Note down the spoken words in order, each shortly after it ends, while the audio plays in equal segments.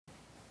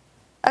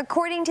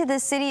According to the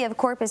city of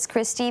Corpus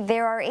Christi,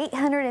 there are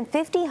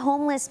 850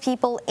 homeless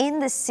people in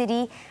the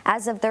city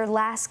as of their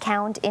last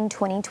count in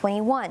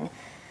 2021.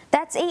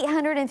 That's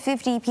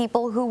 850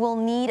 people who will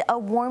need a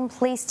warm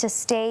place to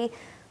stay,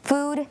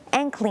 food,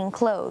 and clean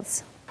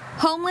clothes.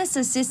 Homeless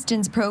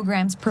assistance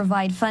programs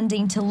provide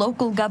funding to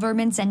local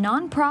governments and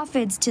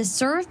nonprofits to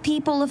serve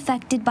people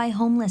affected by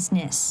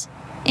homelessness.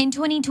 In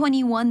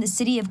 2021, the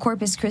city of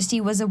Corpus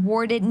Christi was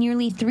awarded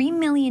nearly $3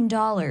 million.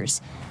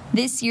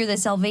 This year, the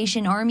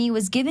Salvation Army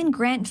was given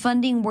grant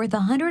funding worth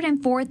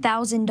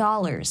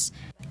 $104,000.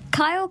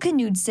 Kyle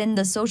Knudsen,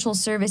 the Social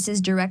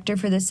Services Director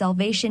for the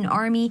Salvation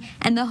Army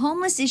and the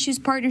Homeless Issues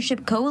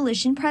Partnership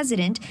Coalition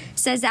President,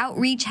 says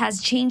outreach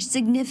has changed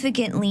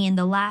significantly in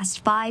the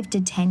last 5 to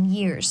 10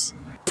 years.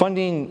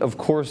 Funding, of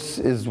course,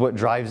 is what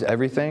drives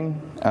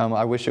everything.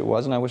 I wish it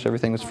wasn't. I wish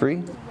everything was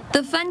free.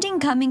 The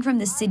funding coming from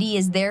the city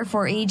is there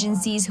for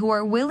agencies who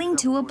are willing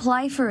to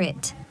apply for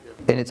it.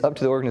 And it's up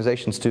to the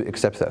organizations to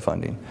accept that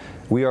funding.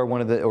 We are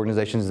one of the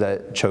organizations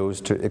that chose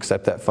to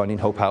accept that funding.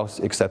 Hope House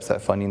accepts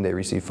that funding. They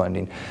receive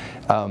funding.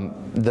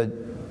 The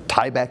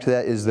tie back to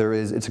that is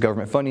it's a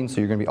government funding,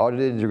 so you're going to be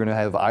audited, you're going to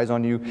have eyes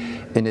on you,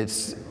 and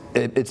it's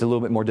a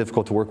little bit more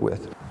difficult to work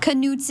with.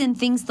 Knudsen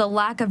thinks the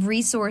lack of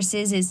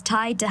resources is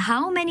tied to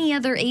how many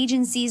other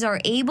agencies are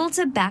able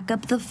to back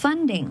up the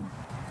funding.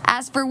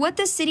 As for what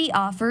the city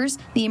offers,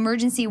 the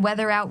emergency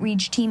weather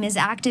outreach team is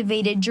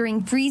activated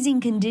during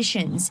freezing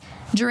conditions.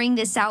 During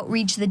this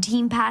outreach, the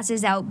team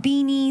passes out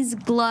beanies,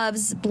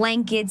 gloves,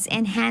 blankets,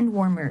 and hand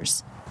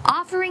warmers.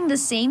 Offering the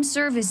same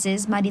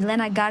services,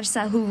 Marilena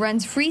Garza, who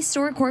runs Free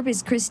Store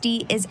Corpus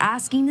Christi, is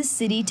asking the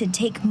city to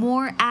take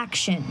more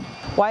action.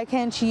 Why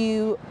can't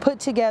you put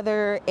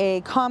together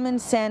a common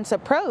sense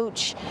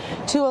approach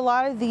to a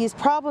lot of these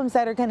problems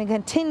that are going to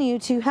continue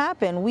to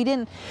happen?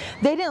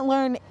 They didn't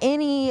learn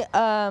any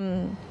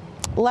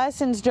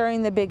lessons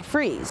during the big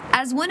freeze.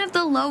 As one of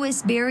the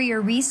lowest barrier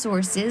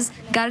resources,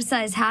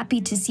 Garza is happy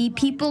to see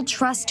people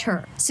trust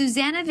her.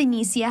 Susana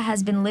Venecia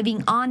has been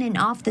living on and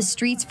off the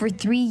streets for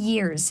 3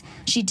 years.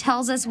 She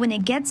tells us when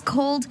it gets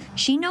cold,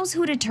 she knows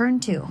who to turn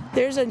to.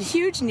 There's a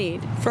huge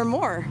need for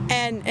more,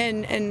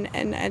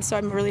 and so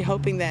I'm really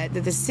hoping that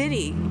the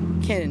city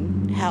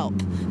can help,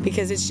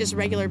 because it's just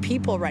regular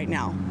people right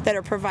now that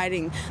are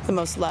providing the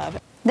most love.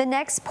 The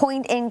next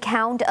point in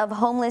count of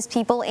homeless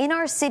people in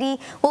our city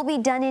will be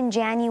done in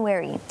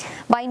January.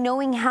 By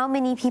knowing how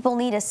many people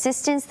need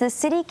assistance, the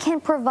city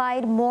can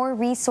provide more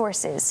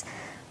resources.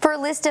 For a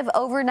list of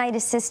overnight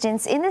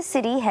assistance in the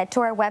city, head to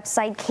our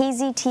website,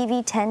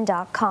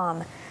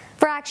 kztv10.com.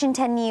 For Action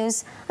 10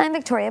 News, I'm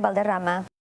Victoria Valderrama.